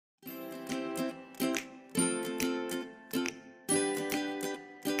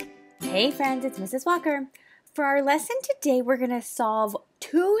Hey friends, it's Mrs. Walker. For our lesson today, we're going to solve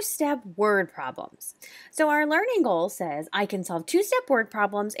two-step word problems. So our learning goal says I can solve two-step word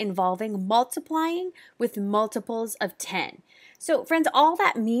problems involving multiplying with multiples of 10. So friends, all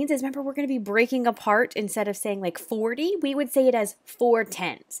that means is, remember, we're going to be breaking apart. Instead of saying like 40, we would say it as 4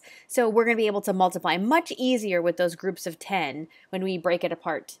 tens. So we're going to be able to multiply much easier with those groups of 10 when we break it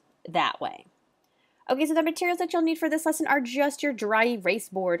apart that way. Okay, so the materials that you'll need for this lesson are just your dry erase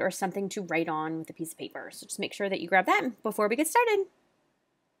board or something to write on with a piece of paper. So just make sure that you grab that before we get started.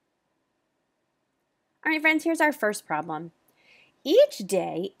 All right, friends, here's our first problem. Each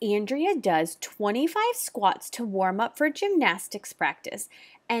day, Andrea does 25 squats to warm up for gymnastics practice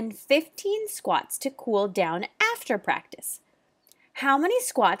and 15 squats to cool down after practice. How many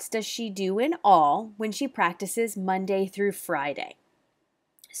squats does she do in all when she practices Monday through Friday?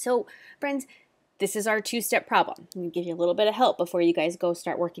 So, friends, this is our two-step problem. I'm going to give you a little bit of help before you guys go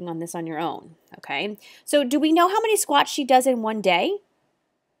start working on this on your own, okay? So do we know how many squats she does in one day?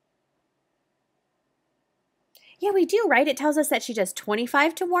 Yeah, we do, right? It tells us that she does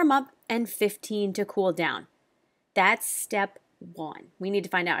 25 to warm up and 15 to cool down. That's step one. We need to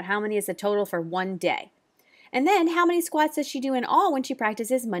find out how many is the total for one day. And then how many squats does she do in all when she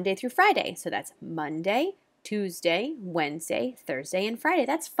practices Monday through Friday? So that's Monday, Tuesday, Wednesday, Thursday, and Friday.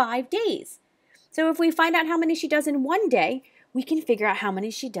 That's 5 days. So if we find out how many she does in one day, we can figure out how many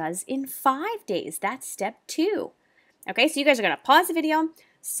she does in 5 days. That's step 2. Okay, so you guys are going to pause the video,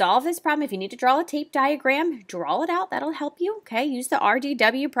 solve this problem. If you need to draw a tape diagram, draw it out. That'll help you, okay? Use the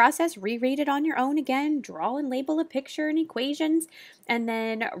RDW process, reread it on your own again, draw and label a picture and equations, and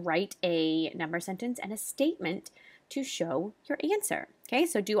then write a number sentence and a statement to show your answer. Okay,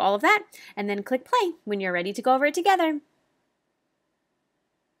 so do all of that, and then click play when you're ready to go over it together.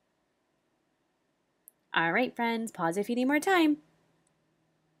 All right, friends, pause if you need more time.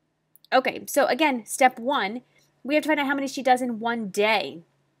 Okay, so again, step 1, we have to find out how many she does in one day.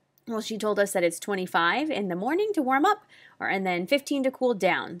 Well, she told us that it's 25 in the morning to warm up, and then 15 to cool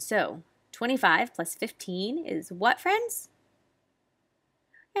down. So 25 plus 15 is what, friends?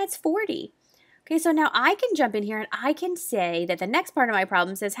 Yeah, it's 40. Okay, so now I can jump in here and I can say that the next part of my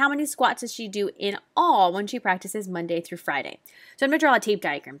problem says how many squats does she do in all when she practices Monday through Friday. So I'm going to draw a tape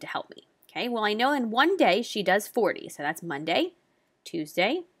diagram to help me. Okay, well, I know in one day she does 40, so that's Monday,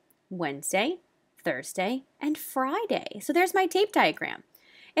 Tuesday, Wednesday, Thursday, and Friday. So there's my tape diagram.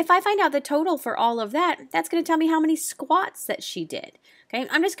 If I find out the total for all of that, that's going to tell me how many squats that she did. Okay,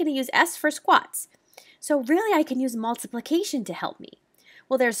 I'm just going to use S for squats. So really, I can use multiplication to help me.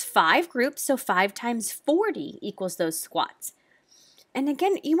 Well, there's 5 groups, so 5 times 40 equals those squats. And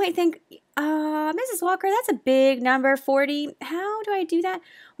again, you might think, Mrs. Walker, that's a big number, 40. How do I do that?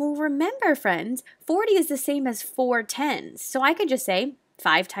 Well, remember, friends, 40 is the same as 4 tens. So I could just say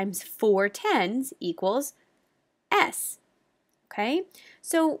 5 times 4 tens equals S. Okay?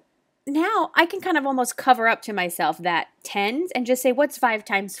 So now I can kind of almost cover up to myself that tens and just say, what's 5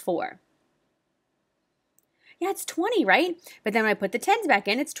 times 4? Yeah, it's 20, right? But then when I put the tens back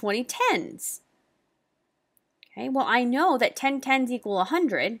in, it's 20 tens. Okay, well, I know that 10 tens equal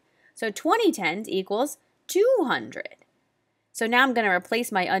 100, so 20 tens equals 200. So now I'm going to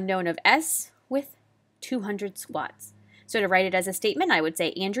replace my unknown of S with 200 squats. So to write it as a statement, I would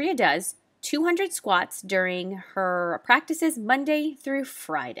say Andrea does 200 squats during her practices Monday through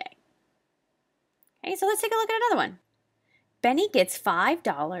Friday. Okay, so let's take a look at another one. Benny gets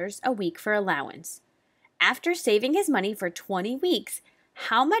 $5 a week for allowance. After saving his money for 20 weeks,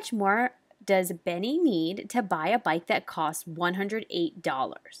 how much more does Benny need to buy a bike that costs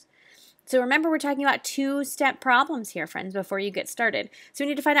 $108? So remember, we're talking about two-step problems here, friends, before you get started. So we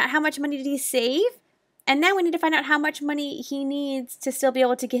need to find out how much money did he save, and then we need to find out how much money he needs to still be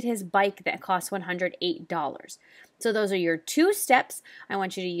able to get his bike that costs $108. So those are your 2 steps. I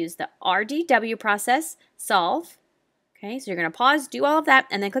want you to use the RDW process, solve. Okay, so you're going to pause, do all of that,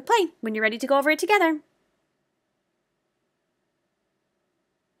 and then click play when you're ready to go over it together.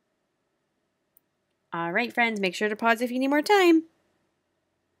 All right, friends, make sure to pause if you need more time.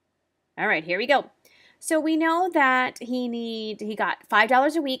 All right, here we go. So we know that he got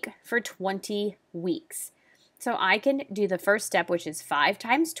 $5 a week for 20 weeks. So I can do the first step, which is 5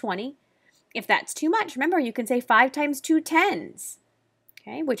 times 20. If that's too much, remember, you can say 5 times 2 tens,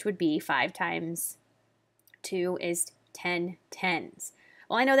 okay, which would be 5 times 2 is 10 tens.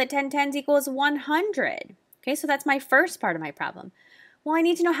 Well, I know that 10 tens equals 100. Okay, so that's my first part of my problem. Well, I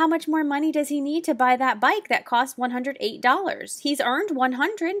need to know how much more money does he need to buy that bike that costs $108. He's earned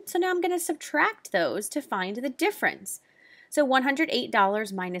 $100, so now I'm going to subtract those to find the difference. So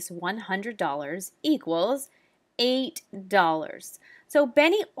 $108 minus $100 equals $8. So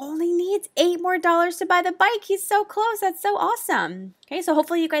Benny only needs $8 more to buy the bike. He's so close. That's so awesome. Okay, so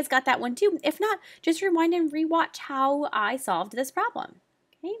hopefully you guys got that one too. If not, just rewind and rewatch how I solved this problem.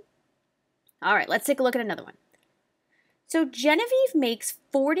 Okay. All right, let's take a look at another one. So Genevieve makes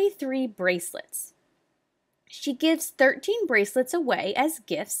 43 bracelets. She gives 13 bracelets away as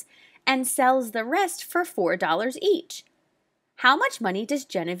gifts and sells the rest for $4 each. How much money does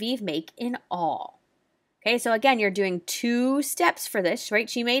Genevieve make in all? Okay, so again, you're doing 2 steps for this, right?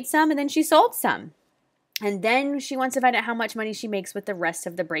 She made some and then she sold some. And then she wants to find out how much money she makes with the rest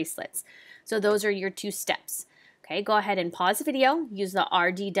of the bracelets. So those are your 2 steps. Okay, go ahead and pause the video, use the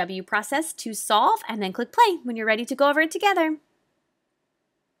RDW process to solve, and then click play when you're ready to go over it together.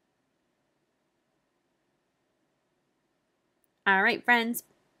 All right, friends,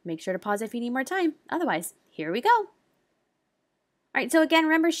 make sure to pause if you need more time. Otherwise, here we go. All right, so again,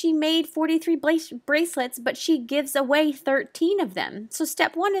 remember she made 43 bracelets, but she gives away 13 of them. So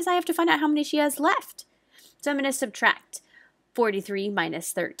step 1 is I have to find out how many she has left. So I'm going to subtract 43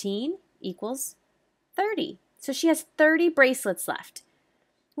 minus 13 equals 30. So she has 30 bracelets left.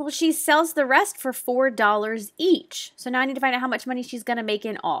 Well, she sells the rest for $4 each. So now I need to find out how much money she's going to make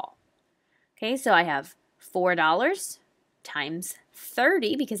in all. Okay, so I have $4 times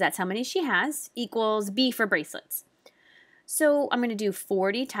 30, because that's how many she has, equals B for bracelets. So I'm going to do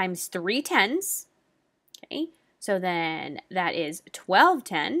 40 times 3 tens. Okay, so then that is 12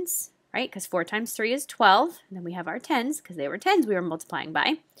 tens, right? Because 4 times 3 is 12. And then we have our tens, because they were tens we were multiplying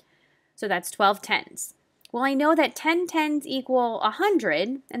by. So that's 12 tens. Well, I know that 10 tens equal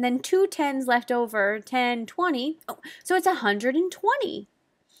 100, and then 2 tens left over, 10, 20. Oh, so it's 120.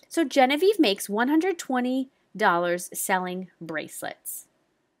 So Genevieve makes $120 selling bracelets.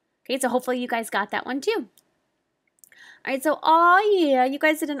 Okay, so hopefully you guys got that one too. All right, so yeah, you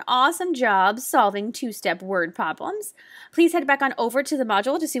guys did an awesome job solving 2-step word problems. Please head back on over to the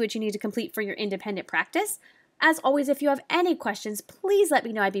module to see what you need to complete for your independent practice. As always, if you have any questions, please let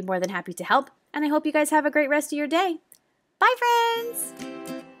me know. I'd be more than happy to help. And I hope you guys have a great rest of your day. Bye,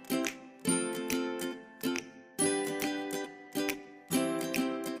 friends!